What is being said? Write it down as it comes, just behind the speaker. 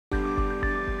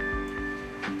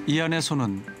이안의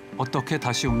손은 어떻게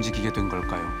다시 움직이게 된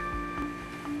걸까요?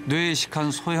 뇌에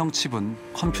이식한 소형 칩은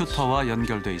컴퓨터와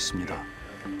연결돼 있습니다.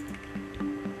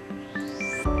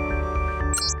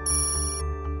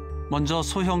 먼저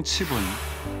소형 칩은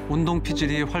운동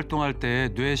피질이 활동할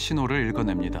때의 뇌 신호를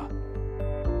읽어냅니다.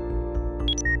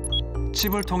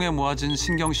 칩을 통해 모아진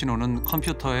신경 신호는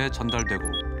컴퓨터에 전달되고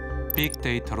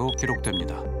빅데이터로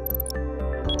기록됩니다.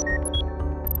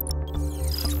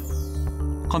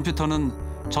 컴퓨터는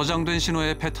저장된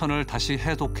신호의 패턴을 다시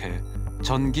해독해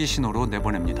전기 신호로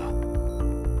내보냅니다.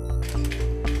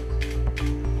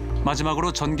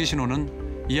 마지막으로 전기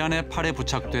신호는 이안의 팔에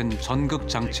부착된 전극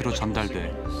장치로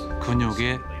전달돼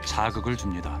근육에 자극을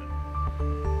줍니다.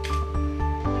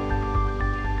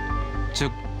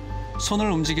 즉,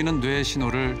 손을 움직이는 뇌의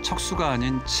신호를 척수가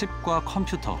아닌 칩과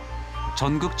컴퓨터,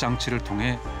 전극 장치를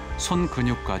통해 손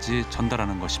근육까지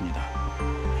전달하는 것입니다.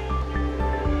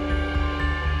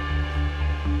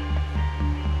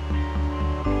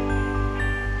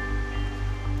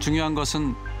 중요한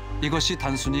것은 이것이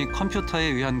단순히 컴퓨터에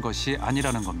의한 것이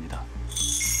아니라는 겁니다.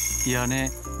 이 안에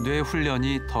뇌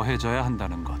훈련이 더해져야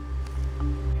한다는 것.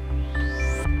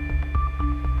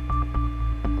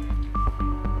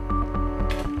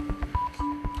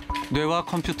 뇌와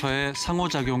컴퓨터의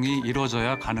상호작용이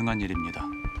이루어져야 가능한 일입니다.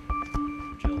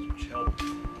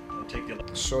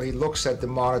 So he looks at the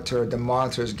monitor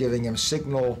is giving him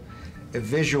signal, a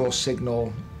visual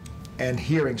signal, and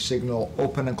hearing signal,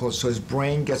 open and close, so his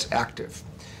brain gets active.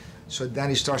 So then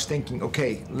he starts thinking,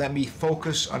 okay, let me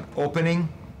focus on opening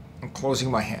and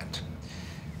closing my hand.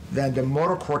 Then the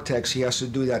motor cortex, he has to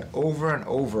do that over and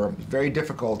over, very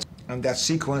difficult. And that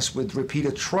sequence with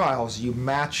repeated trials, you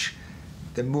match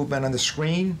the movement on the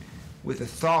screen with the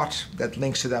thought that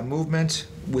links to that movement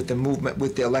with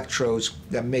the electrodes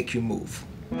that make you move.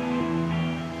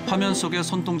 화면 속의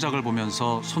손동작을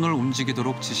보면서 손을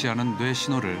움직이도록 지시하는 뇌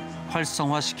신호를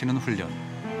활성화시키는 훈련.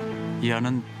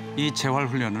 이안은 이 재활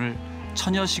훈련을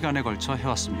천여 시간에 걸쳐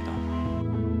해왔습니다.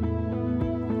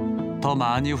 더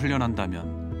많이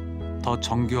훈련한다면 더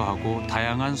정교하고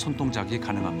다양한 손동작이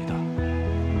가능합니다.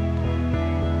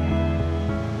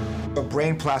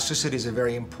 Brain plasticity is a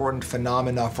very important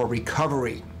phenomenon for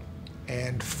recovery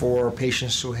and for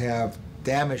patients who have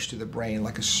damage to the brain,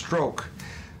 like a stroke,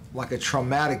 like a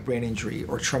traumatic brain injury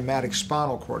or traumatic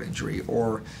spinal cord injury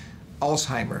or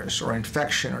Alzheimer's or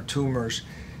infection or tumors.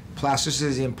 Plasticity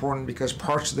is important because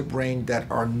parts of the brain that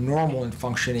are normal in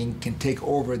functioning can take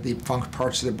over the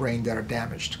parts of the brain that are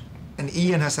damaged. And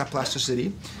Ian has that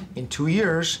plasticity. In 2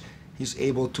 years, he's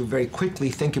able to very quickly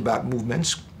think about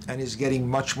movements and is getting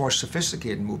much more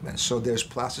sophisticated movements. So there's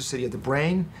plasticity of the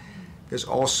brain. There's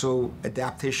also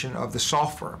adaptation of the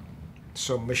software.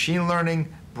 So machine learning,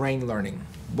 brain learning,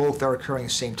 both are occurring at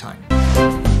the same time.